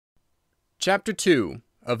Chapter 2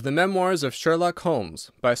 of the Memoirs of Sherlock Holmes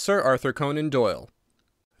by Sir Arthur Conan Doyle.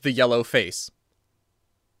 The Yellow Face.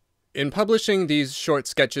 In publishing these short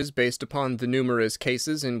sketches based upon the numerous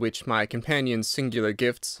cases in which my companion's singular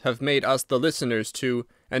gifts have made us the listeners to,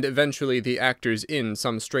 and eventually the actors in,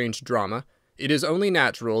 some strange drama, it is only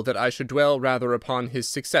natural that I should dwell rather upon his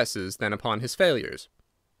successes than upon his failures.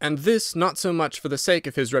 And this not so much for the sake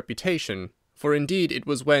of his reputation, for indeed it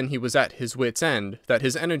was when he was at his wit's end that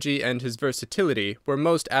his energy and his versatility were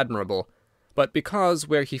most admirable, but because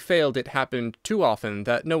where he failed it happened too often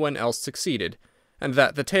that no one else succeeded, and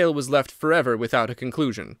that the tale was left forever without a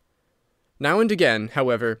conclusion. Now and again,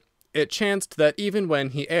 however, it chanced that even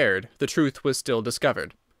when he erred, the truth was still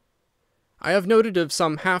discovered. I have noted of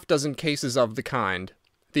some half-dozen cases of the kind.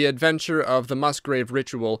 The adventure of the Musgrave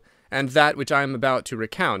ritual and that which I am about to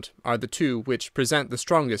recount are the two which present the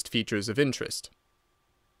strongest features of interest.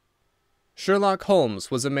 Sherlock Holmes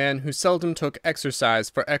was a man who seldom took exercise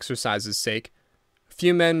for exercise's sake.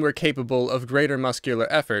 Few men were capable of greater muscular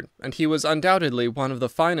effort, and he was undoubtedly one of the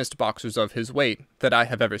finest boxers of his weight that I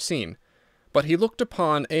have ever seen. But he looked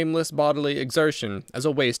upon aimless bodily exertion as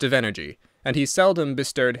a waste of energy, and he seldom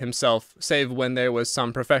bestirred himself save when there was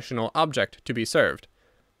some professional object to be served.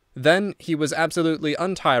 Then he was absolutely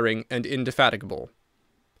untiring and indefatigable.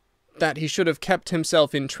 That he should have kept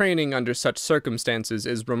himself in training under such circumstances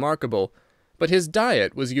is remarkable, but his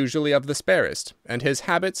diet was usually of the sparest, and his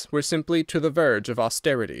habits were simply to the verge of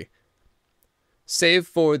austerity. Save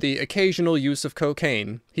for the occasional use of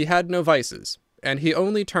cocaine, he had no vices, and he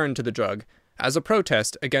only turned to the drug as a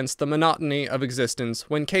protest against the monotony of existence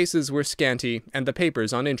when cases were scanty and the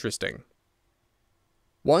papers uninteresting.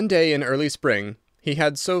 One day in early spring, he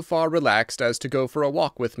had so far relaxed as to go for a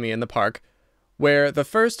walk with me in the park, where the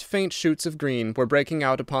first faint shoots of green were breaking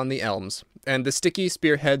out upon the elms, and the sticky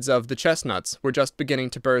spearheads of the chestnuts were just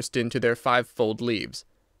beginning to burst into their five-fold leaves.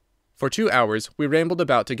 For 2 hours we rambled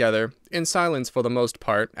about together, in silence for the most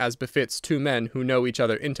part, as befits two men who know each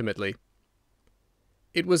other intimately.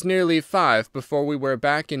 It was nearly 5 before we were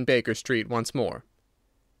back in Baker Street once more.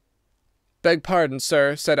 "Beg pardon,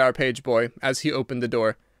 sir," said our page-boy, as he opened the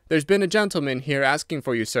door. "There's been a gentleman here asking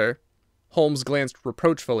for you, sir." Holmes glanced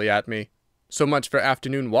reproachfully at me. "So much for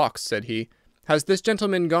afternoon walks," said he. "Has this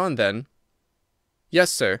gentleman gone, then?"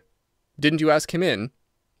 "Yes, sir." "Didn't you ask him in?"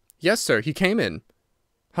 "Yes, sir, he came in."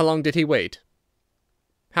 "How long did he wait?"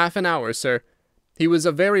 "Half an hour, sir. He was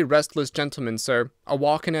a very restless gentleman, sir,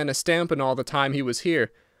 a-walking and a-stamping all the time he was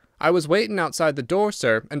here. I was waiting outside the door,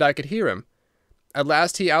 sir, and I could hear him. At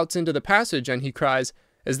last he outs into the passage, and he cries,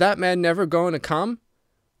 'Is that man never going to come?'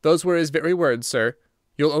 Those were his very words, sir.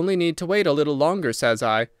 'You'll only need to wait a little longer,' says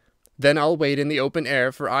I. 'Then I'll wait in the open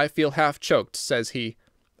air, for I feel half choked,' says he.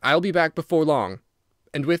 'I'll be back before long.'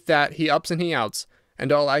 And with that he ups and he outs,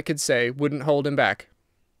 and all I could say wouldn't hold him back."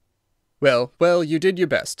 "Well, well, you did your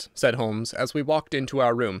best," said Holmes, as we walked into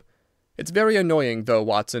our room. "It's very annoying, though,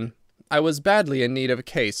 Watson. I was badly in need of a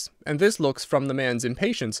case, and this looks, from the man's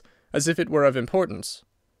impatience, as if it were of importance.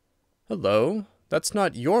 Hullo, that's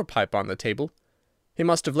not your pipe on the table. He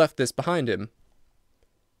must have left this behind him.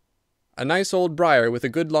 A nice old briar with a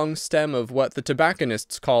good long stem of what the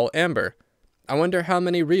tobacconists call amber. I wonder how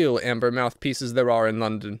many real amber mouthpieces there are in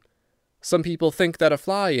London. Some people think that a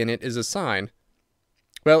fly in it is a sign.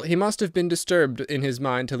 Well, he must have been disturbed in his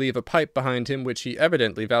mind to leave a pipe behind him which he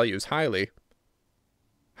evidently values highly."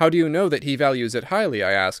 "How do you know that he values it highly?"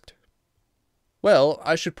 I asked. "Well,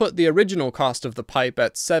 I should put the original cost of the pipe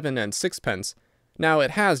at 7 and 6 pence. Now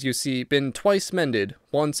it has, you see, been twice mended,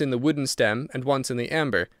 once in the wooden stem and once in the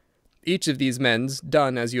amber. Each of these mends,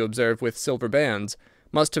 done, as you observe, with silver bands,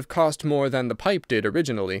 must have cost more than the pipe did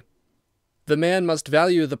originally. The man must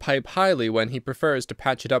value the pipe highly when he prefers to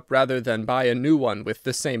patch it up rather than buy a new one with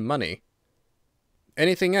the same money."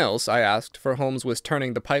 "Anything else?" I asked, for Holmes was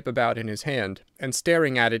turning the pipe about in his hand, and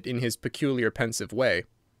staring at it in his peculiar pensive way.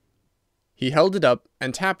 He held it up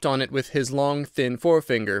and tapped on it with his long, thin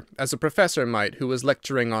forefinger, as a professor might who was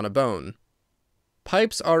lecturing on a bone.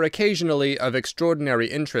 "Pipes are occasionally of extraordinary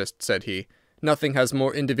interest," said he. "Nothing has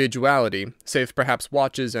more individuality, save perhaps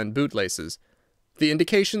watches and bootlaces. The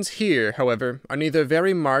indications here, however, are neither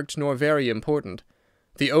very marked nor very important.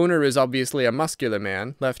 The owner is obviously a muscular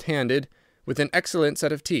man, left-handed, with an excellent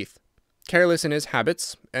set of teeth, careless in his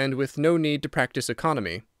habits, and with no need to practice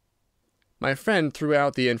economy." My friend threw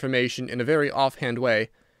out the information in a very off-hand way,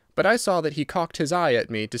 but I saw that he cocked his eye at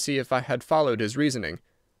me to see if I had followed his reasoning.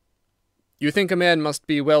 "You think a man must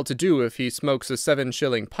be well-to-do if he smokes a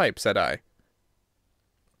 7-shilling pipe," said I.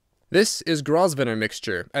 "This is Grosvenor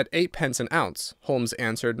mixture, at 8 pence an ounce," Holmes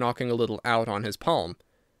answered, knocking a little out on his palm.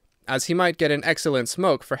 As he might get an excellent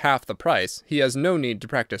smoke for half the price, he has no need to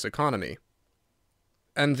practice economy.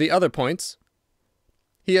 And the other points?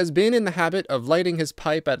 He has been in the habit of lighting his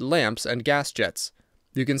pipe at lamps and gas jets.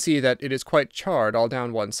 You can see that it is quite charred all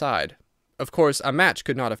down one side. Of course, a match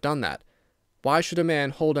could not have done that. Why should a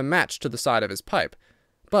man hold a match to the side of his pipe?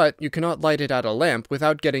 But you cannot light it at a lamp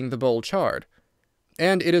without getting the bowl charred.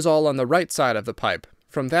 And it is all on the right side of the pipe.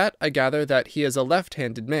 From that I gather that he is a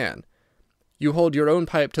left-handed man. You hold your own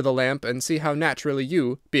pipe to the lamp and see how naturally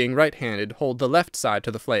you, being right-handed, hold the left side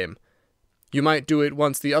to the flame. You might do it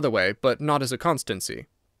once the other way, but not as a constancy.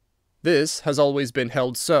 This has always been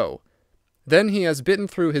held so. Then he has bitten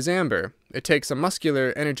through his amber. It takes a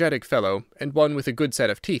muscular, energetic fellow, and one with a good set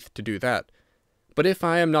of teeth, to do that. But if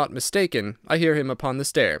I am not mistaken, I hear him upon the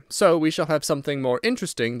stair, so we shall have something more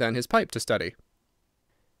interesting than his pipe to study.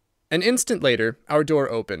 An instant later, our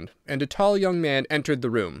door opened, and a tall young man entered the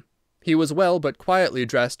room. He was well but quietly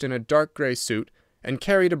dressed in a dark grey suit, and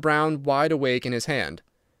carried a brown wide awake in his hand.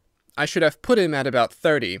 I should have put him at about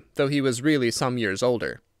 30, though he was really some years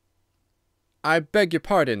older. "I beg your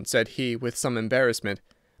pardon," said he, with some embarrassment.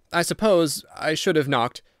 "I suppose I should have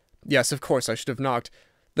knocked. Yes, of course I should have knocked.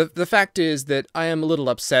 The fact is that I am a little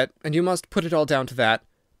upset, and you must put it all down to that."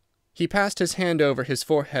 He passed his hand over his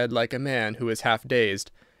forehead like a man who is half dazed,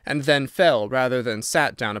 and then fell rather than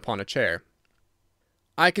sat down upon a chair.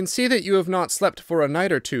 "I can see that you have not slept for a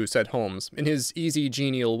night or two," said Holmes, in his easy,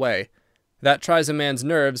 genial way. "That tries a man's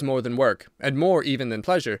nerves more than work, and more even than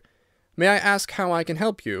pleasure. May I ask how I can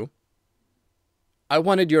help you?" "I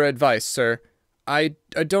wanted your advice, sir. I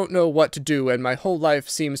don't know what to do, and my whole life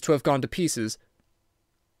seems to have gone to pieces."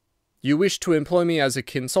 "You wish to employ me as a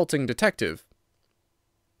consulting detective?"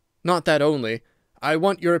 "Not that only. I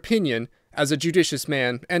want your opinion, as a judicious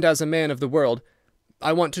man, and as a man of the world.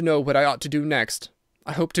 I want to know what I ought to do next.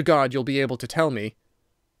 I hope to God you'll be able to tell me."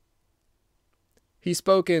 He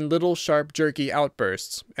spoke in little, sharp, jerky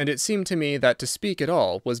outbursts, and it seemed to me that to speak at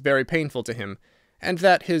all was very painful to him, and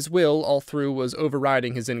that his will all through was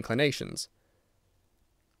overriding his inclinations.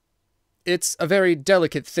 "It's a very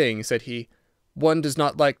delicate thing," said he. "One does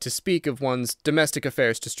not like to speak of one's domestic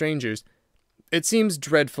affairs to strangers. It seems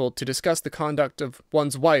dreadful to discuss the conduct of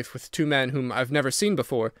one's wife with two men whom I've never seen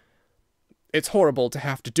before. It's horrible to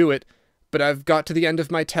have to do it, but I've got to the end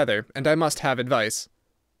of my tether, and I must have advice."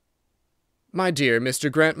 "My dear Mr.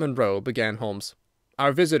 Grant Munro," began Holmes.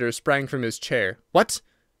 Our visitor sprang from his chair. "What?"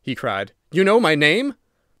 he cried. "You know my name?"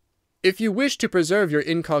 "If you wish to preserve your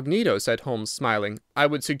incognito," said Holmes, smiling, "I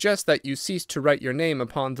would suggest that you cease to write your name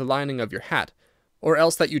upon the lining of your hat, or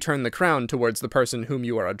else that you turn the crown towards the person whom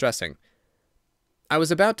you are addressing. I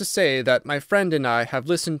was about to say that my friend and I have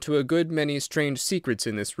listened to a good many strange secrets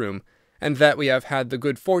in this room, and that we have had the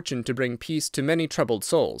good fortune to bring peace to many troubled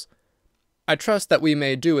souls. I trust that we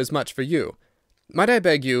may do as much for you. Might I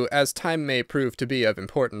beg you, as time may prove to be of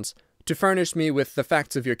importance, to furnish me with the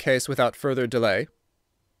facts of your case without further delay?"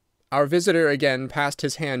 Our visitor again passed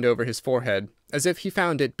his hand over his forehead, as if he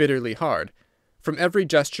found it bitterly hard. From every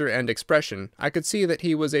gesture and expression I could see that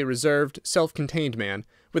he was a reserved, self-contained man,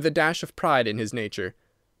 with a dash of pride in his nature,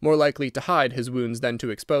 more likely to hide his wounds than to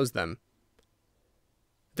expose them.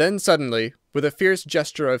 Then suddenly, with a fierce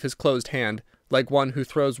gesture of his closed hand, like one who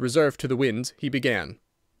throws reserve to the winds, he began.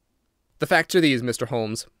 "The facts are these, Mr.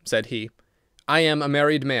 Holmes," said he. "I am a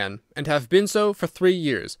married man, and have been so for 3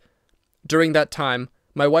 years. During that time,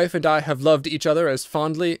 my wife and I have loved each other as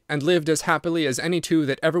fondly and lived as happily as any two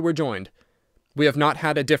that ever were joined. We have not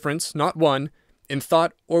had a difference, not one, in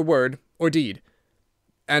thought or word or deed.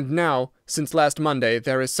 And now, since last Monday,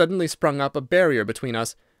 there has suddenly sprung up a barrier between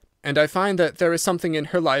us, and I find that there is something in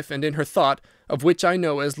her life and in her thought of which I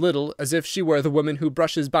know as little as if she were the woman who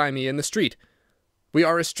brushes by me in the street. We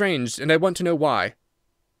are estranged, and I want to know why.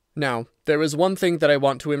 Now, there is one thing that I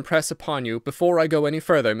want to impress upon you before I go any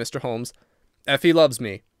further, Mr. Holmes. Effie loves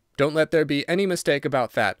me. Don't let there be any mistake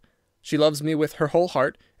about that. She loves me with her whole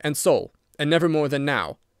heart and soul, and never more than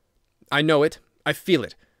now. I know it. I feel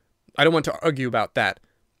it. I don't want to argue about that.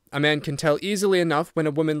 A man can tell easily enough when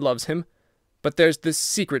a woman loves him, but there's this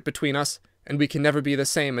secret between us, and we can never be the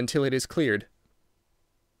same until it is cleared."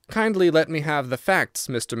 "Kindly let me have the facts,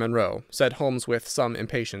 Mr. Munro," said Holmes with some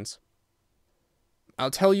impatience.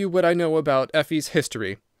 "I'll tell you what I know about Effie's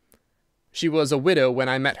history. She was a widow when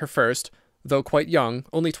I met her first, though quite young,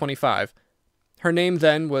 only 25. Her name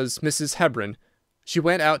then was Mrs. Hebron. She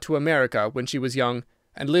went out to America when she was young,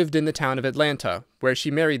 and lived in the town of Atlanta, where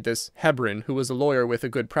she married this Hebron, who was a lawyer with a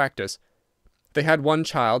good practice. They had one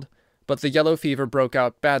child, but the yellow fever broke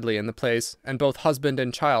out badly in the place, and both husband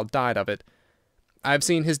and child died of it. I have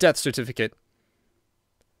seen his death certificate.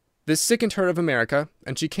 This sickened her of America,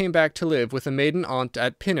 and she came back to live with a maiden aunt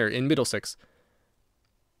at Pinner in Middlesex.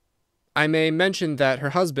 I may mention that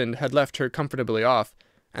her husband had left her comfortably off,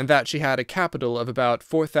 and that she had a capital of about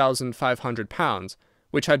 £4,500,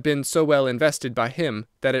 which had been so well invested by him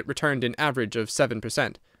that it returned an average of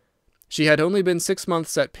 7%. She had only been 6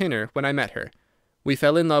 months at Pinner when I met her. We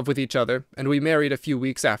fell in love with each other, and we married a few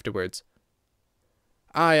weeks afterwards.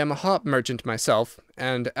 I am a hop merchant myself,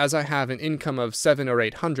 and as I have an income of 700 or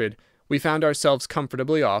 800, we found ourselves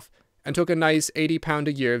comfortably off, and took a nice £80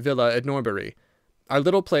 a year villa at Norbury. Our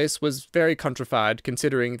little place was very countrified,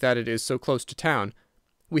 considering that it is so close to town.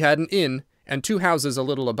 We had an inn, and 2 houses a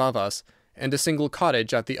little above us, and a single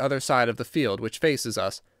cottage at the other side of the field which faces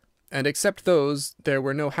us, and except those there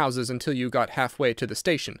were no houses until you got half-way to the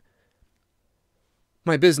station.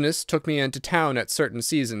 My business took me into town at certain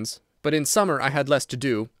seasons, but in summer I had less to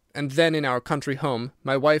do, and then in our country home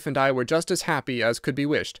my wife and I were just as happy as could be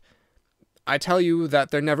wished. I tell you that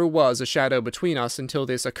there never was a shadow between us until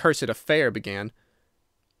this accursed affair began.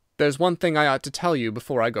 There's one thing I ought to tell you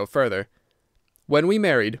before I go further. When we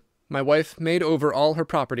married, my wife made over all her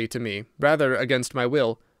property to me, rather against my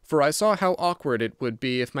will, for I saw how awkward it would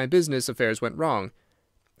be if my business affairs went wrong.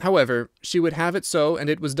 However, she would have it so, and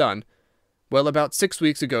it was done. Well, about 6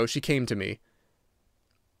 weeks ago she came to me.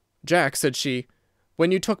 "Jack," said she,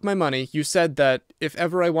 "when you took my money, you said that if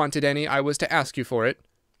ever I wanted any I was to ask you for it."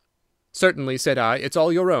 "Certainly," said I, "it's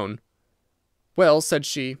all your own." "Well," said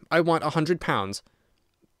she, "I want £100.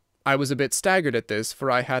 I was a bit staggered at this,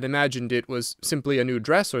 for I had imagined it was simply a new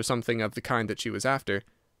dress or something of the kind that she was after.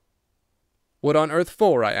 "What on earth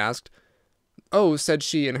for?" I asked. "Oh," said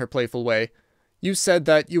she in her playful way, "you said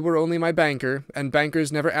that you were only my banker, and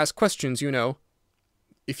bankers never ask questions, you know."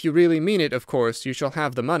 "If you really mean it, of course you shall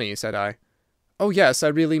have the money," said I. "Oh, yes, I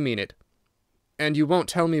really mean it." "And you won't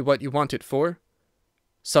tell me what you want it for?"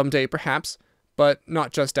 "Some day, perhaps, but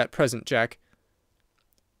not just at present, Jack."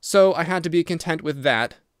 So I had to be content with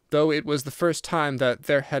that, though it was the first time that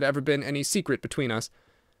there had ever been any secret between us.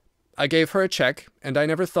 I gave her a cheque, and I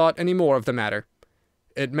never thought any more of the matter.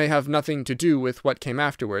 It may have nothing to do with what came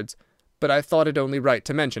afterwards, but I thought it only right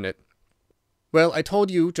to mention it. Well, I told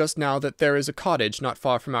you just now that there is a cottage not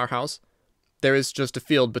far from our house. There is just a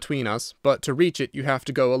field between us, but to reach it you have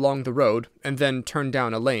to go along the road, and then turn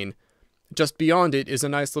down a lane. Just beyond it is a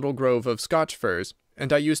nice little grove of Scotch firs,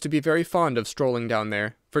 and I used to be very fond of strolling down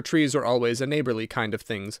there, for trees are always a neighbourly kind of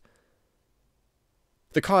things.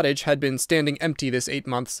 The cottage had been standing empty this 8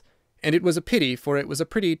 months, and it was a pity, for it was a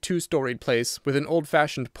pretty 2-storied place, with an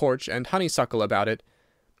old-fashioned porch and honeysuckle about it.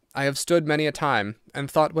 I have stood many a time,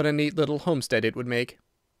 and thought what a neat little homestead it would make.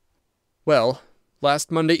 Well,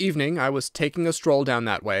 last Monday evening I was taking a stroll down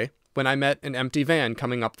that way, when I met an empty van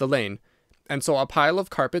coming up the lane, and saw a pile of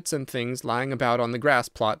carpets and things lying about on the grass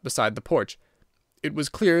plot beside the porch. It was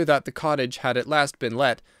clear that the cottage had at last been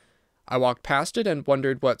let. I walked past it and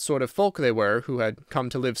wondered what sort of folk they were who had come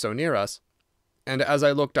to live so near us. And as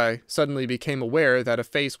I looked I suddenly became aware that a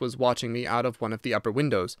face was watching me out of one of the upper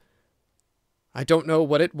windows. I don't know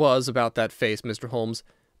what it was about that face, Mr. Holmes,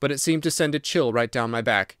 but it seemed to send a chill right down my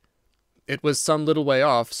back. It was some little way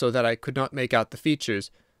off, so that I could not make out the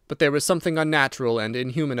features, but there was something unnatural and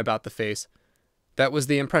inhuman about the face. That was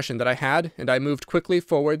the impression that I had, and I moved quickly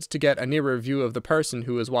forwards to get a nearer view of the person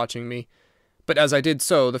who was watching me. But as I did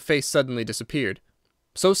so, the face suddenly disappeared.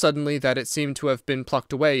 So suddenly that it seemed to have been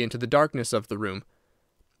plucked away into the darkness of the room.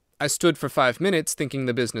 I stood for 5 minutes thinking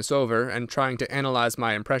the business over, and trying to analyze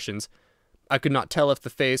my impressions. I could not tell if the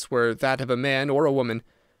face were that of a man or a woman.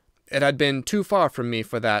 It had been too far from me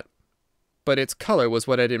for that. But its colour was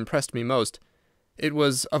what had impressed me most. It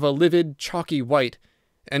was of a livid, chalky white,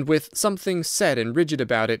 and with something set and rigid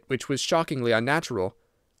about it which was shockingly unnatural.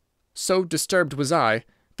 So disturbed was I,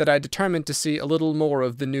 that I determined to see a little more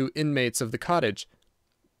of the new inmates of the cottage.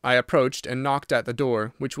 I approached and knocked at the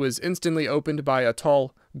door, which was instantly opened by a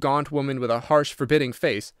tall, gaunt woman with a harsh, forbidding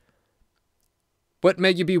face. "What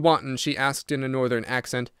may you be wantin'?" she asked in a northern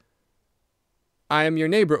accent. "I am your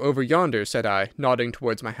neighbour over yonder," said I, nodding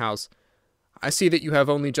towards my house. "I see that you have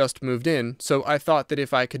only just moved in, so I thought that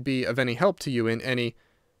if I could be of any help to you in any—"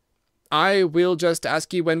 "I will just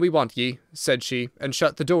ask ye when we want ye," said she, and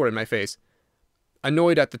shut the door in my face.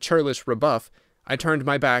 Annoyed at the churlish rebuff, I turned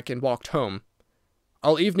my back and walked home.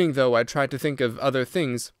 All evening, though I tried to think of other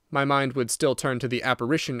things, my mind would still turn to the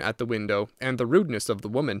apparition at the window and the rudeness of the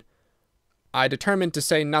woman. I determined to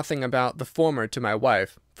say nothing about the former to my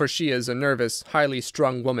wife, for she is a nervous, highly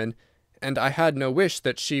strung woman, and I had no wish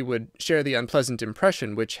that she would share the unpleasant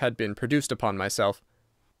impression which had been produced upon myself.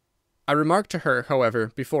 I remarked to her,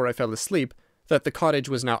 however, before I fell asleep, that the cottage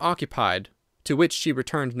was now occupied, to which she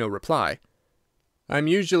returned no reply. I'm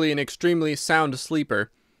usually an extremely sound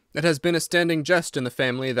sleeper. It has been a standing jest in the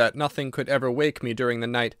family that nothing could ever wake me during the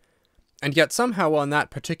night, and yet somehow on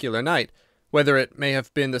that particular night, whether it may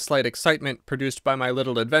have been the slight excitement produced by my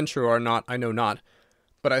little adventure or not, I know not,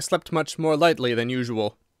 but I slept much more lightly than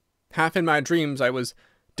usual. Half in my dreams I was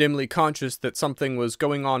dimly conscious that something was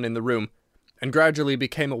going on in the room, and gradually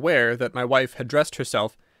became aware that my wife had dressed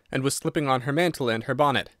herself and was slipping on her mantle and her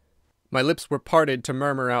bonnet. My lips were parted to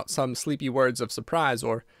murmur out some sleepy words of surprise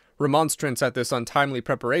or remonstrance at this untimely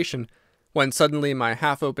preparation, when suddenly my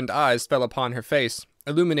half-opened eyes fell upon her face,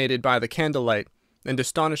 illuminated by the candlelight, and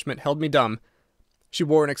astonishment held me dumb. She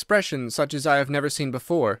wore an expression such as I have never seen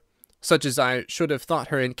before, such as I should have thought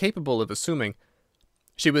her incapable of assuming.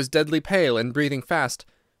 She was deadly pale and breathing fast,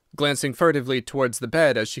 glancing furtively towards the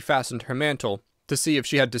bed as she fastened her mantle, to see if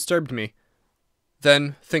she had disturbed me.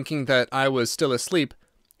 Then, thinking that I was still asleep,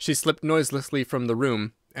 she slipped noiselessly from the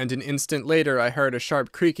room, and an instant later I heard a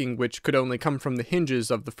sharp creaking which could only come from the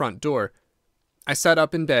hinges of the front door. I sat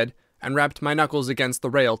up in bed, and rapped my knuckles against the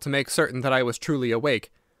rail to make certain that I was truly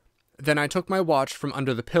awake. Then I took my watch from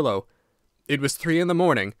under the pillow. It was 3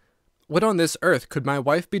 a.m. What on this earth could my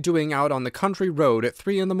wife be doing out on the country road at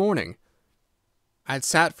 3 a.m? I'd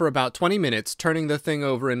sat for about 20 minutes turning the thing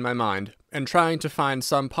over in my mind, and trying to find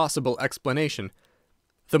some possible explanation.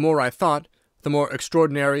 The more I thought, the more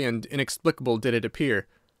extraordinary and inexplicable did it appear.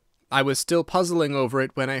 I was still puzzling over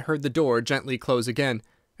it when I heard the door gently close again,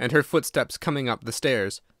 and her footsteps coming up the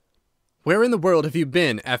stairs. "Where in the world have you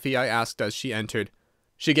been, Effie?" I asked as she entered.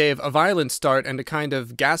 She gave a violent start and a kind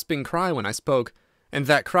of gasping cry when I spoke, and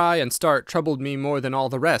that cry and start troubled me more than all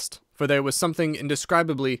the rest, for there was something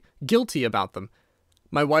indescribably guilty about them.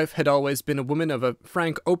 My wife had always been a woman of a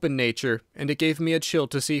frank, open nature, and it gave me a chill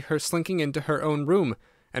to see her slinking into her own room,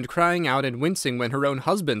 and crying out and wincing when her own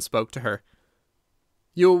husband spoke to her.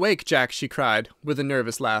 "You awake, Jack?" she cried, with a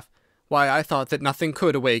nervous laugh. "Why, I thought that nothing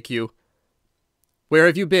could awake you." "Where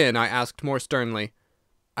have you been?" I asked more sternly.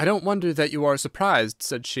 "I don't wonder that you are surprised,"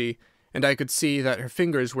 said she, and I could see that her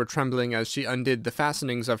fingers were trembling as she undid the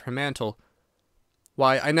fastenings of her mantle.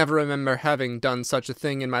 "Why, I never remember having done such a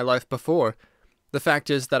thing in my life before. The fact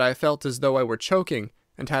is that I felt as though I were choking,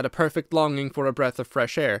 and had a perfect longing for a breath of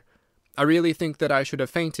fresh air. I really think that I should have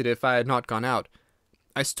fainted if I had not gone out.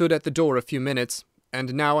 I stood at the door a few minutes,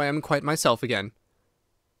 and now I am quite myself again."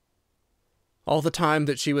 All the time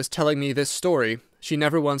that she was telling me this story, she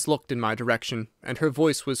never once looked in my direction, and her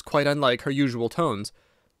voice was quite unlike her usual tones.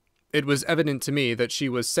 It was evident to me that she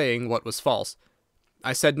was saying what was false.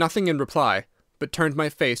 I said nothing in reply, but turned my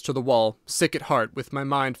face to the wall, sick at heart, with my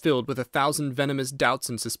mind filled with 1,000 venomous doubts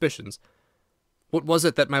and suspicions. What was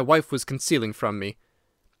it that my wife was concealing from me?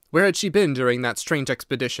 Where had she been during that strange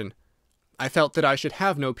expedition? I felt that I should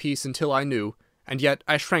have no peace until I knew, and yet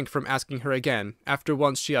I shrank from asking her again, after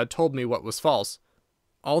once she had told me what was false.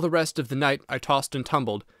 All the rest of the night I tossed and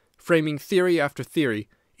tumbled, framing theory after theory,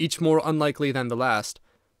 each more unlikely than the last.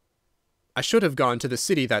 I should have gone to the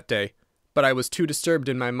city that day, but I was too disturbed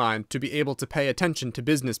in my mind to be able to pay attention to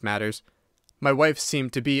business matters. My wife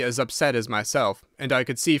seemed to be as upset as myself, and I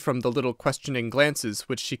could see from the little questioning glances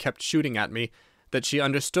which she kept shooting at me that she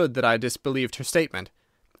understood that I disbelieved her statement,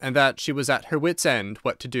 and that she was at her wit's end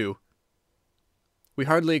what to do. We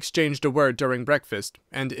hardly exchanged a word during breakfast,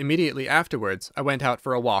 and immediately afterwards I went out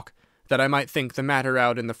for a walk, that I might think the matter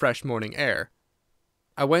out in the fresh morning air.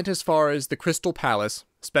 I went as far as the Crystal Palace,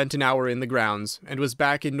 spent an hour in the grounds, and was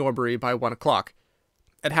back in Norbury by 1 o'clock.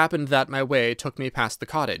 It happened that my way took me past the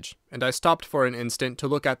cottage, and I stopped for an instant to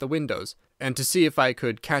look at the windows, and to see if I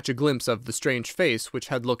could catch a glimpse of the strange face which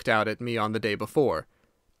had looked out at me on the day before.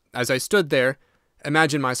 As I stood there,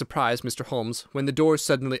 imagine my surprise, Mr. Holmes, when the door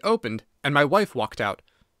suddenly opened, and my wife walked out.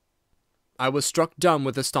 I was struck dumb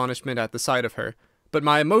with astonishment at the sight of her, but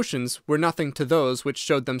my emotions were nothing to those which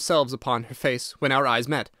showed themselves upon her face when our eyes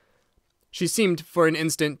met. She seemed for an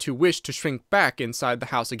instant to wish to shrink back inside the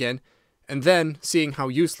house again, and then, seeing how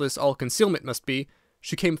useless all concealment must be,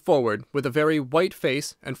 she came forward with a very white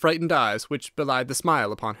face and frightened eyes which belied the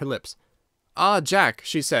smile upon her lips. "Ah, Jack,"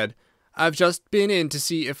 she said, "I've just been in to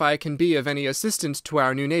see if I can be of any assistance to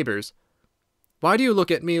our new neighbours." "Why do you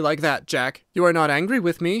look at me like that, Jack? You are not angry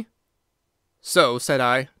with me?" "So," said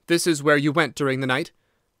I, "this is where you went during the night?"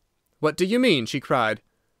 "What do you mean?" she cried.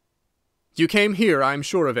 "You came here, I am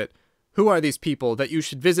sure of it. Who are these people, that you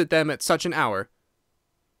should visit them at such an hour?"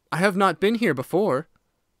 "I have not been here before."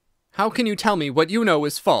 "How can you tell me what you know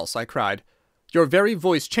is false?" I cried. "Your very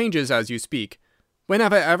voice changes as you speak. When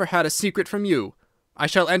have I ever had a secret from you? I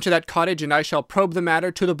shall enter that cottage, and I shall probe the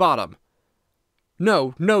matter to the bottom."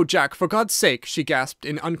 "No, no, Jack, for God's sake!" she gasped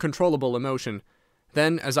in uncontrollable emotion.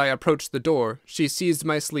 Then, as I approached the door, she seized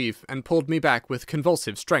my sleeve and pulled me back with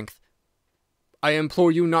convulsive strength. "I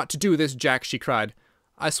implore you not to do this, Jack," she cried.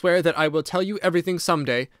 "I swear that I will tell you everything some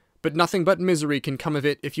day, but nothing but misery can come of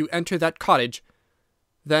it if you enter that cottage."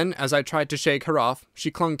 Then, as I tried to shake her off,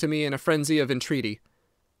 she clung to me in a frenzy of entreaty.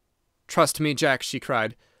 "Trust me, Jack," she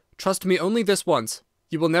cried. "Trust me only this once.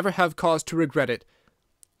 You will never have cause to regret it.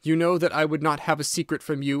 You know that I would not have a secret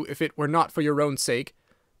from you if it were not for your own sake.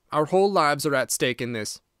 Our whole lives are at stake in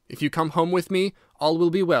this. If you come home with me, all will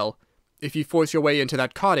be well. If you force your way into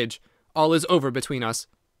that cottage, all is over between us."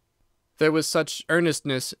 There was such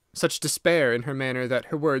earnestness, such despair in her manner that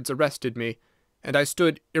her words arrested me, and I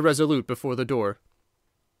stood irresolute before the door.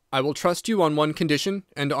 "I will trust you on one condition,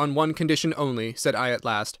 and on one condition only," said I at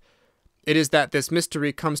last. "It is that this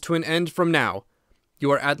mystery comes to an end from now. You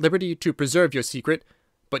are at liberty to preserve your secret,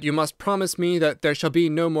 but you must promise me that there shall be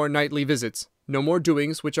no more nightly visits, no more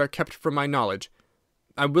doings which are kept from my knowledge.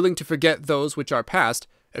 I am willing to forget those which are past,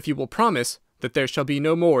 if you will promise that there shall be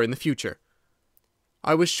no more in the future."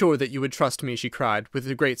 "I was sure that you would trust me," she cried, with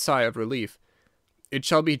a great sigh of relief. "It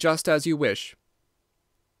shall be just as you wish.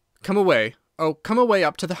 Come away. Oh, come away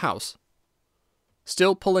up to the house."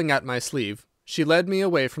 Still pulling at my sleeve, she led me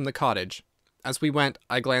away from the cottage. As we went,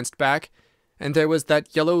 I glanced back, and there was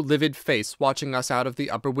that yellow, livid face watching us out of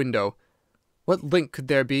the upper window. What link could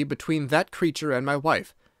there be between that creature and my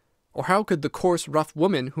wife? Or how could the coarse, rough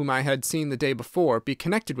woman whom I had seen the day before be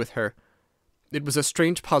connected with her? It was a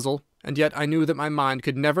strange puzzle, and yet I knew that my mind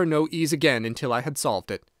could never know ease again until I had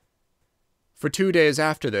solved it. For 2 days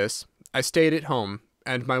after this, I stayed at home,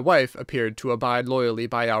 and my wife appeared to abide loyally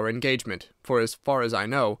by our engagement, for as far as I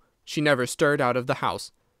know, she never stirred out of the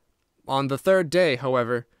house. On the 3rd day,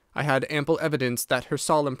 however, I had ample evidence that her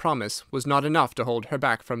solemn promise was not enough to hold her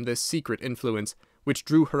back from this secret influence, which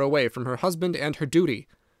drew her away from her husband and her duty.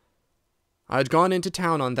 I had gone into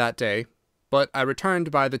town on that day, but I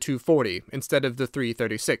returned by the 2:40 instead of the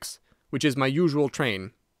 3:36, which is my usual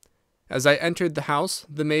train. As I entered the house,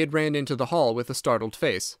 the maid ran into the hall with a startled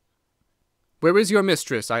face. "Where is your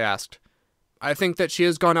mistress?" I asked. "I think that she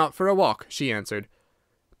has gone out for a walk," she answered.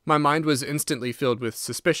 My mind was instantly filled with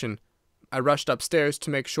suspicion. I rushed upstairs to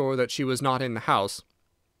make sure that she was not in the house.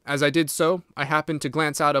 As I did so, I happened to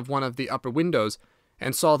glance out of one of the upper windows,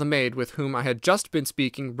 and saw the maid with whom I had just been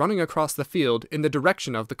speaking running across the field in the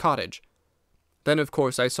direction of the cottage. Then, of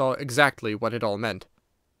course, I saw exactly what it all meant.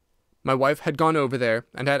 My wife had gone over there,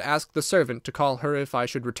 and had asked the servant to call her if I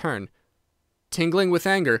should return. Tingling with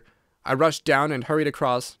anger, I rushed down and hurried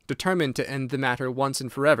across, determined to end the matter once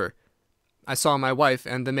and forever. I saw my wife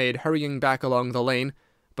and the maid hurrying back along the lane,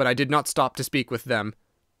 but I did not stop to speak with them.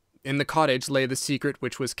 In the cottage lay the secret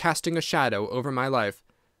which was casting a shadow over my life.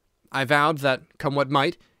 I vowed that, come what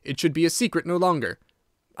might, it should be a secret no longer.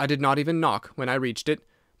 I did not even knock when I reached it,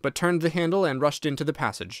 but turned the handle and rushed into the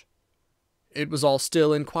passage. It was all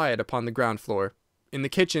still and quiet upon the ground floor. In the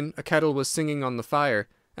kitchen a kettle was singing on the fire,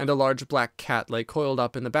 and a large black cat lay coiled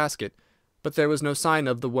up in the basket, but there was no sign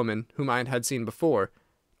of the woman whom I had seen before.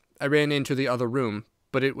 I ran into the other room,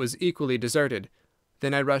 but it was equally deserted.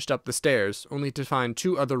 Then I rushed up the stairs, only to find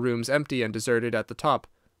 2 other rooms empty and deserted at the top.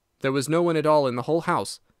 There was no one at all in the whole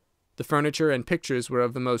house. The furniture and pictures were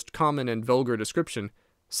of the most common and vulgar description,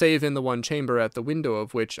 save in the one chamber at the window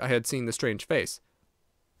of which I had seen the strange face.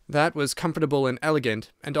 That was comfortable and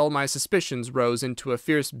elegant, and all my suspicions rose into a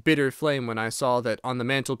fierce, bitter flame when I saw that on the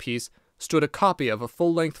mantelpiece stood a copy of a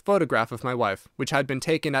full-length photograph of my wife, which had been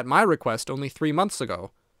taken at my request only 3 months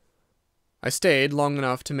ago. I stayed long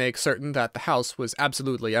enough to make certain that the house was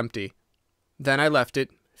absolutely empty. Then I left it,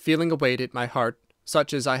 feeling a weight at my heart,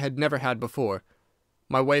 such as I had never had before.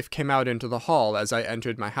 My wife came out into the hall as I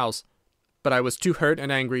entered my house, but I was too hurt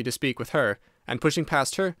and angry to speak with her, and pushing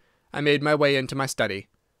past her, I made my way into my study.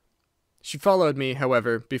 She followed me,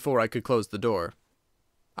 however, before I could close the door.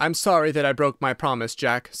 "I'm sorry that I broke my promise,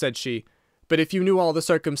 Jack," said she, "but if you knew all the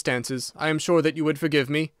circumstances, I am sure that you would forgive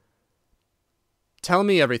me." "Tell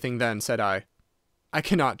me everything, then," said I. "I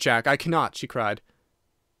cannot, Jack, I cannot," she cried.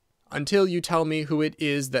 "Until you tell me who it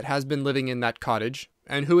is that has been living in that cottage,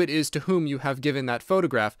 and who it is to whom you have given that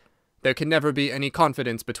photograph, there can never be any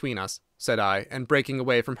confidence between us," said I, and breaking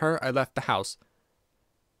away from her, I left the house.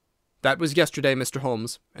 That was yesterday, Mr.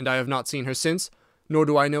 Holmes, and I have not seen her since, nor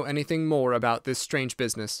do I know anything more about this strange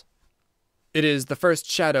business. It is the first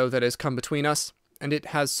shadow that has come between us, and it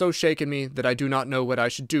has so shaken me that I do not know what I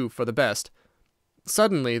should do for the best.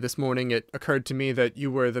 Suddenly, this morning, it occurred to me that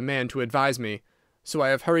you were the man to advise me, so I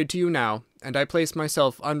have hurried to you now, and I place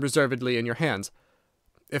myself unreservedly in your hands.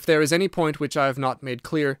 If there is any point which I have not made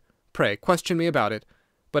clear, Pray, question me about it.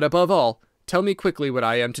 But above all, tell me quickly what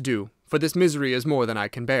I am to do, for this misery is more than I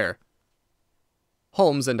can bear."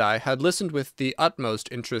 Holmes and I had listened with the utmost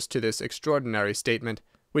interest to this extraordinary statement,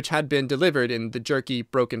 which had been delivered in the jerky,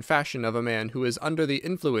 broken fashion of a man who is under the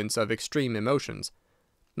influence of extreme emotions.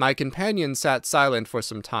 My companion sat silent for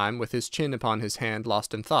some time, with his chin upon his hand,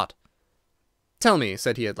 lost in thought. "Tell me,"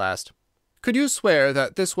 said he at last, "could you swear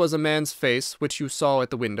that this was a man's face which you saw at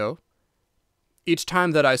the window?" "Each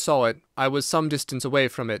time that I saw it, I was some distance away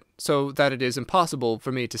from it, so that it is impossible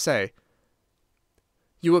for me to say."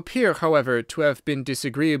 "You appear, however, to have been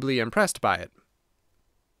disagreeably impressed by it."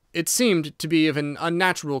 "It seemed to be of an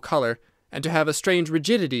unnatural colour, and to have a strange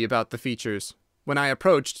rigidity about the features. When I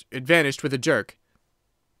approached, it vanished with a jerk."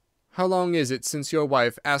 "How long is it since your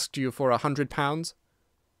wife asked you for £100?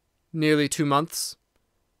 "Nearly 2 months."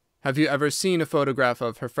 "Have you ever seen a photograph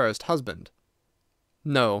of her first husband?"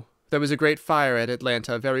 "No. There was a great fire at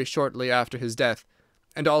Atlanta very shortly after his death,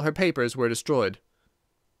 and all her papers were destroyed."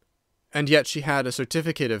 "And yet she had a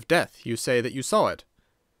certificate of death. You say that you saw it?"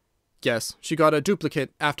 "Yes, she got a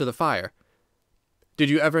duplicate after the fire." "Did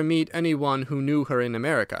you ever meet any one who knew her in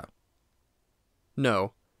America?"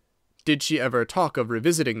 "No." "Did she ever talk of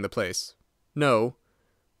revisiting the place?" "No."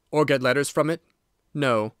 "Or get letters from it?"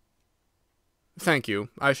 "No." "Thank you.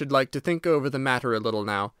 I should like to think over the matter a little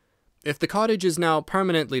now. If the cottage is now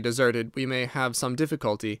permanently deserted, we may have some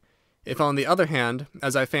difficulty. If, on the other hand,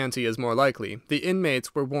 as I fancy is more likely, the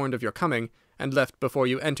inmates were warned of your coming, and left before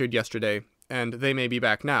you entered yesterday, and they may be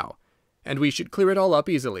back now, and we should clear it all up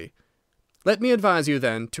easily. Let me advise you,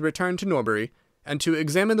 then, to return to Norbury, and to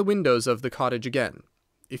examine the windows of the cottage again.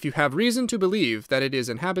 If you have reason to believe that it is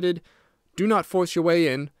inhabited, do not force your way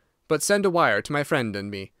in, but send a wire to my friend and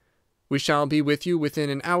me. We shall be with you within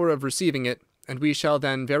an hour of receiving it, and we shall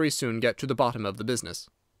then very soon get to the bottom of the business."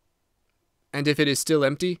 "And if it is still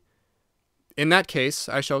empty?" "In that case,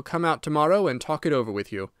 I shall come out tomorrow and talk it over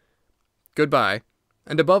with you. Good-bye,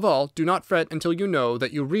 and above all, do not fret until you know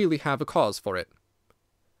that you really have a cause for it."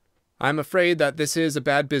 "I am afraid that this is a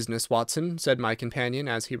bad business, Watson," said my companion,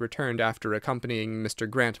 as he returned after accompanying Mr.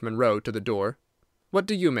 Grant Munro to the door. "What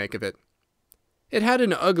do you make of it?" "It had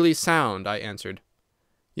an ugly sound," I answered.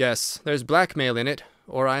 "Yes, there's blackmail in it,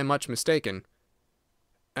 or I am much mistaken."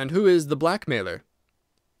 "And who is the blackmailer?"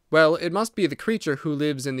 "Well, it must be the creature who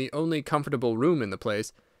lives in the only comfortable room in the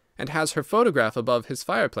place, and has her photograph above his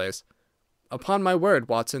fireplace. Upon my word,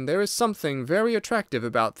 Watson, there is something very attractive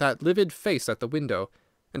about that livid face at the window,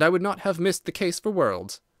 and I would not have missed the case for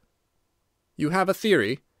worlds." "You have a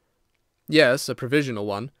theory?" "Yes, a provisional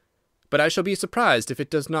one. But I shall be surprised if it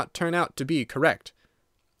does not turn out to be correct.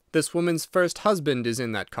 This woman's first husband is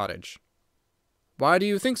in that cottage." "Why do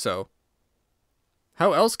you think so?"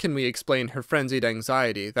 "How else can we explain her frenzied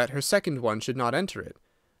anxiety that her second one should not enter it?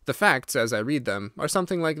 The facts, as I read them, are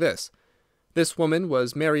something like this. This woman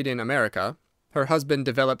was married in America. Her husband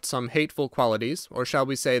developed some hateful qualities, or shall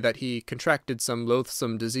we say that he contracted some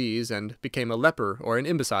loathsome disease and became a leper or an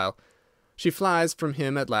imbecile. She flies from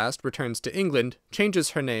him at last, returns to England,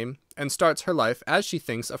 changes her name, and starts her life, as she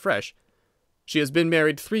thinks, afresh. She has been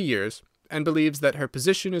married 3 years, and believes that her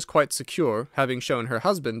position is quite secure, having shown her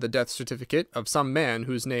husband the death certificate of some man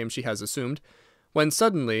whose name she has assumed, when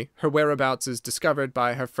suddenly her whereabouts is discovered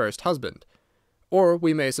by her first husband, or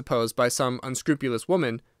we may suppose by some unscrupulous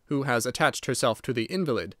woman who has attached herself to the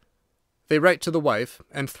invalid. They write to the wife,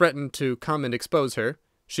 and threaten to come and expose her.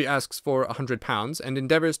 She asks for £100, and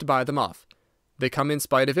endeavours to buy them off. They come in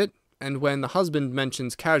spite of it, and when the husband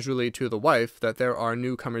mentions casually to the wife that there are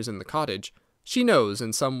newcomers in the cottage, she knows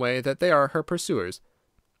in some way that they are her pursuers.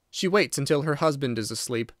 She waits until her husband is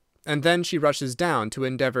asleep, and then she rushes down to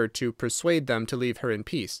endeavour to persuade them to leave her in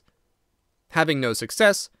peace. Having no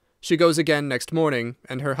success, she goes again next morning,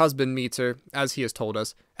 and her husband meets her, as he has told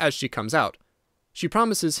us, as she comes out. She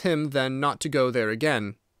promises him then not to go there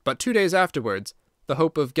again, but 2 days afterwards, the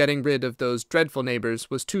hope of getting rid of those dreadful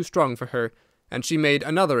neighbours was too strong for her, and she made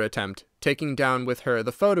another attempt, taking down with her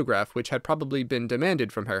the photograph which had probably been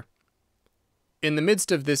demanded from her. In the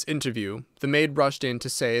midst of this interview, the maid rushed in to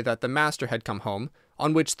say that the master had come home,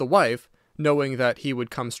 on which the wife, knowing that he would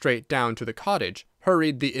come straight down to the cottage,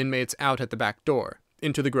 hurried the inmates out at the back door,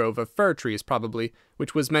 into the grove of fir trees probably,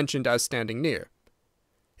 which was mentioned as standing near.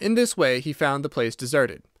 In this way he found the place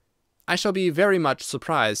deserted. I shall be very much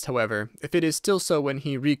surprised, however, if it is still so when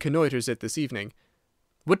he reconnoitres it this evening.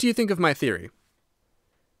 What do you think of my theory?"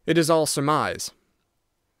 "It is all surmise."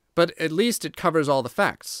 "But at least it covers all the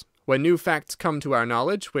facts. When new facts come to our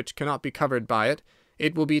knowledge which cannot be covered by it,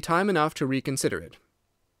 it will be time enough to reconsider it.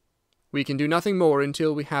 We can do nothing more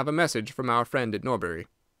until we have a message from our friend at Norbury."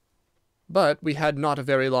 But we had not a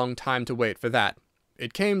very long time to wait for that.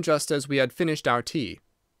 It came just as we had finished our tea.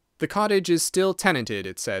 "The cottage is still tenanted,"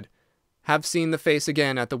 it said. "Have seen the face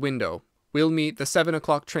again at the window. We'll meet the 7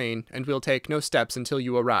 o'clock train, and we'll take no steps until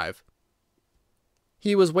you arrive."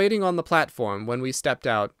 He was waiting on the platform when we stepped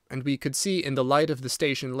out, and we could see in the light of the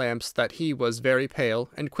station lamps that he was very pale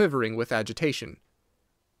and quivering with agitation.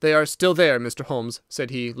 "They are still there, Mr. Holmes," said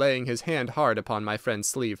he, laying his hand hard upon my friend's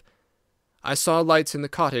sleeve. "I saw lights in the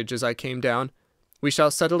cottage as I came down. We shall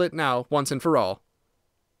settle it now, once and for all."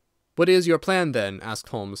 "What is your plan, then?" asked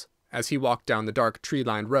Holmes, as he walked down the dark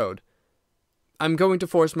tree-lined road. "I'm going to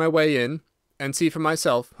force my way in, and see for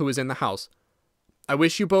myself who is in the house. I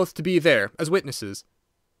wish you both to be there, as witnesses."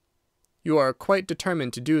 "You are quite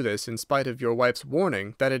determined to do this in spite of your wife's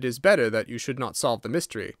warning that it is better that you should not solve the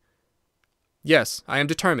mystery." "Yes, I am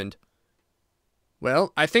determined."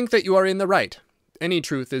 "Well, I think that you are in the right. Any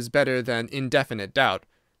truth is better than indefinite doubt.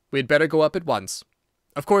 We had better go up at once.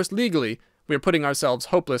 Of course, legally, we are putting ourselves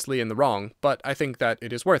hopelessly in the wrong, but I think that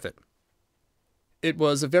it is worth it." It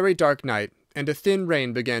was a very dark night, and a thin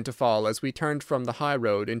rain began to fall as we turned from the high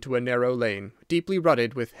road into a narrow lane, deeply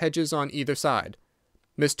rutted with hedges on either side.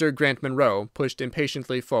 Mr. Grant Munro pushed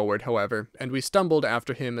impatiently forward, however, and we stumbled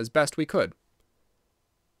after him as best we could.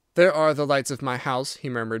 "There are the lights of my house," he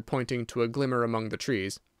murmured, pointing to a glimmer among the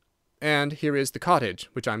trees. "And here is the cottage,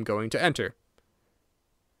 which I am going to enter."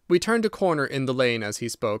 We turned a corner in the lane as he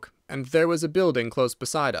spoke, and there was a building close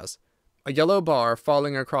beside us. A yellow bar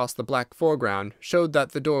falling across the black foreground showed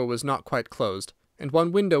that the door was not quite closed, and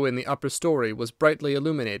one window in the upper story was brightly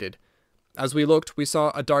illuminated. As we looked, we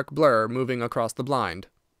saw a dark blur moving across the blind.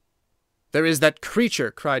 "There is that creature!"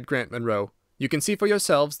 cried Grant Munro. "You can see for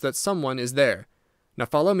yourselves that someone is there. Now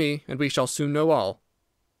follow me, and we shall soon know all."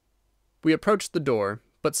 We approached the door,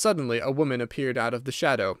 but suddenly a woman appeared out of the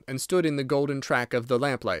shadow and stood in the golden track of the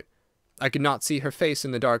lamplight. I could not see her face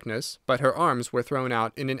in the darkness, but her arms were thrown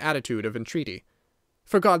out in an attitude of entreaty.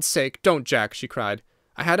 "For God's sake, don't, Jack!" she cried.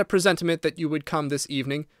 "I had a presentiment that you would come this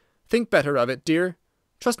evening. Think better of it, dear.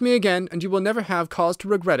 Trust me again, and you will never have cause to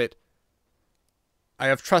regret it." "I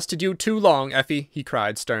have trusted you too long, Effie," he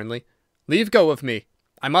cried sternly. "Leave go of me.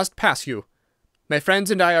 I must pass you. My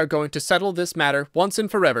friends and I are going to settle this matter once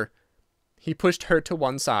and forever." He pushed her to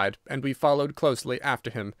one side, and we followed closely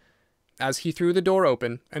after him. As he threw the door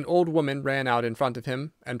open, an old woman ran out in front of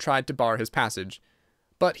him and tried to bar his passage.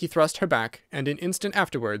 But he thrust her back, and an instant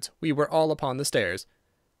afterwards we were all upon the stairs.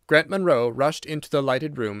 Grant Munro rushed into the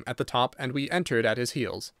lighted room at the top, and we entered at his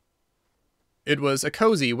heels. It was a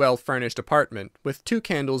cosy, well-furnished apartment, with 2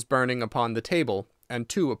 candles burning upon the table and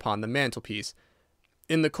 2 upon the mantelpiece.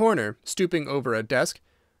 In the corner, stooping over a desk,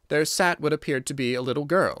 there sat what appeared to be a little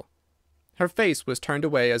girl. Her face was turned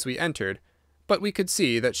away as we entered, but we could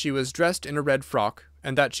see that she was dressed in a red frock,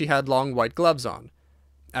 and that she had long white gloves on.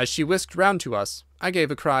 As she whisked round to us, I gave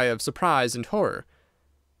a cry of surprise and horror.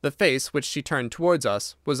 The face which she turned towards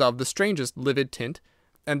us was of the strangest livid tint,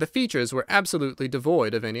 and the features were absolutely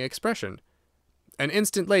devoid of any expression. An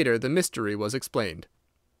instant later the mystery was explained.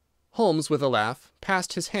 Holmes, with a laugh,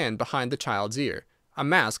 passed his hand behind the child's ear. A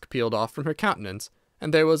mask peeled off from her countenance,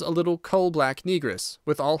 and there was a little coal-black negress,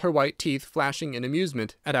 with all her white teeth flashing in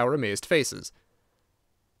amusement at our amazed faces.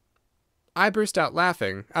 I burst out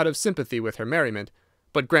laughing, out of sympathy with her merriment,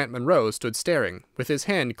 but Grant Munro stood staring, with his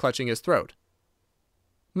hand clutching his throat.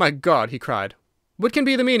 "My God!" he cried. "What can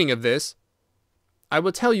be the meaning of this?" "I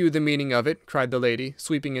will tell you the meaning of it," cried the lady,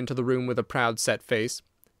 sweeping into the room with a proud set face.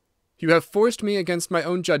 "You have forced me against my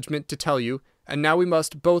own judgment to tell you, and now we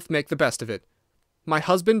must both make the best of it. My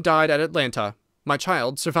husband died at Atlanta. My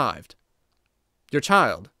child survived." "Your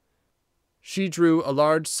child?" She drew a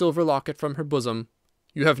large silver locket from her bosom.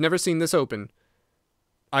 "You have never seen this open."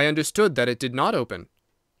 "I understood that it did not open."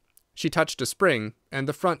 She touched a spring, and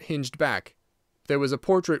the front hinged back. There was a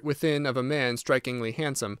portrait within of a man strikingly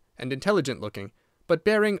handsome and intelligent-looking, but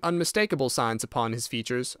bearing unmistakable signs upon his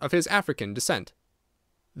features of his African descent.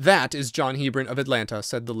 "That is John Hebron of Atlanta,"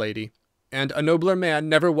 said the lady, "and a nobler man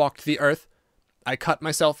never walked the earth. I cut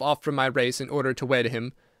myself off from my race in order to wed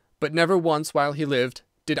him, but never once while he lived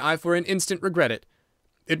did I for an instant regret it.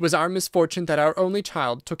 It was our misfortune that our only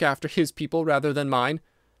child took after his people rather than mine.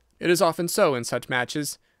 It is often so in such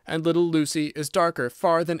matches, and little Lucy is darker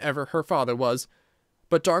far than ever her father was.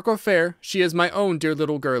 But dark or fair, she is my own dear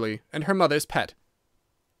little girlie, and her mother's pet."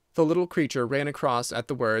 The little creature ran across at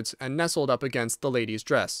the words and nestled up against the lady's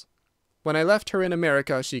dress. "When I left her in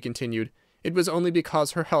America," she continued, "it was only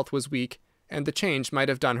because her health was weak, and the change might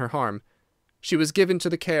have done her harm. She was given to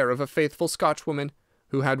the care of a faithful Scotchwoman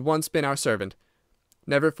who had once been our servant.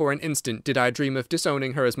 Never for an instant did I dream of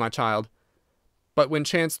disowning her as my child. But when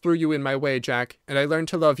chance threw you in my way, Jack, and I learned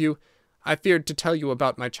to love you, I feared to tell you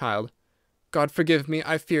about my child. God forgive me,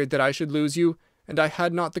 I feared that I should lose you, and I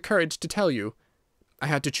had not the courage to tell you. I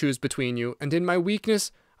had to choose between you, and in my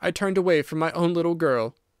weakness I turned away from my own little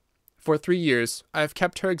girl. For 3 years I have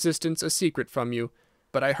kept her existence a secret from you,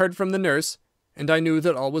 but I heard from the nurse, and I knew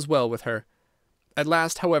that all was well with her. At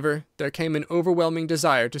last, however, there came an overwhelming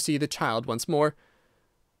desire to see the child once more.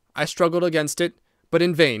 I struggled against it, but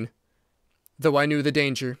in vain. Though I knew the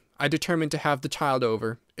danger, I determined to have the child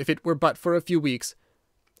over, if it were but for a few weeks.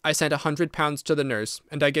 I sent £100 to the nurse,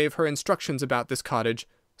 and I gave her instructions about this cottage,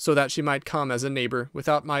 so that she might come as a neighbour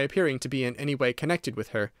without my appearing to be in any way connected with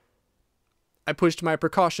her. I pushed my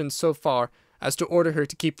precautions so far as to order her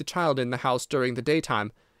to keep the child in the house during the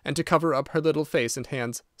daytime, and to cover up her little face and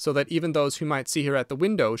hands, so that even those who might see her at the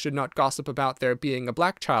window should not gossip about there being a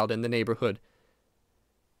black child in the neighbourhood.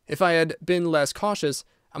 If I had been less cautious,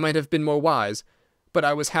 I might have been more wise, but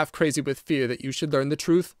I was half crazy with fear that you should learn the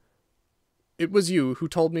truth. It was you who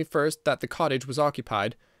told me first that the cottage was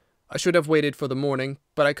occupied. I should have waited for the morning,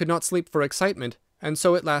 but I could not sleep for excitement, and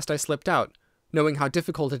so at last I slipped out, knowing how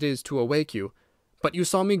difficult it is to awake you. But you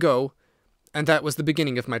saw me go, and that was the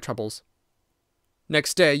beginning of my troubles.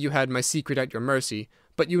 Next day you had my secret at your mercy,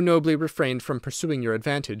 but you nobly refrained from pursuing your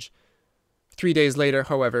advantage. 3 days later,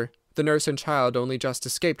 however, the nurse and child only just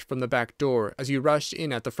escaped from the back door as you rushed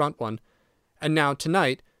in at the front one. And now,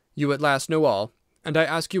 tonight, you at last know all, and I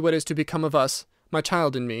ask you what is to become of us, my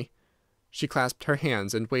child and me." She clasped her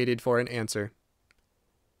hands and waited for an answer.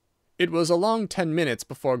 It was a long 10 minutes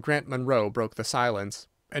before Grant Munro broke the silence,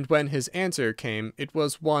 and when his answer came it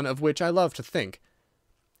was one of which I love to think.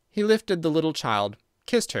 He lifted the little child,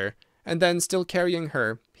 kissed her, and then, still carrying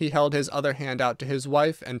her, he held his other hand out to his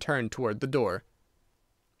wife and turned toward the door.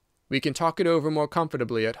 "We can talk it over more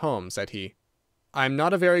comfortably at home," said he. "I am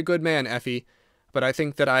not a very good man, Effie, but I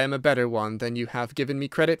think that I am a better one than you have given me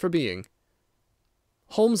credit for being."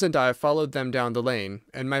 Holmes and I followed them down the lane,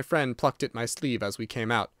 and my friend plucked at my sleeve as we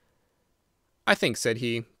came out. "I think," said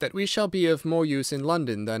he, "that we shall be of more use in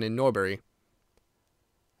London than in Norbury."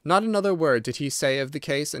 Not another word did he say of the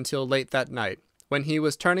case until late that night, when he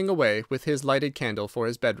was turning away with his lighted candle for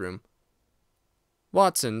his bedroom.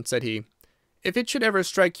 "Watson," said he, "if it should ever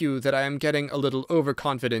strike you that I am getting a little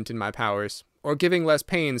overconfident in my powers, or giving less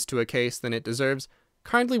pains to a case than it deserves,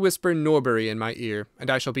 kindly whisper Norbury in my ear, and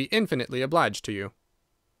I shall be infinitely obliged to you."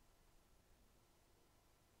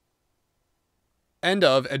 End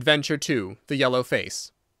of Adventure 2, The Yellow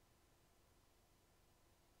Face.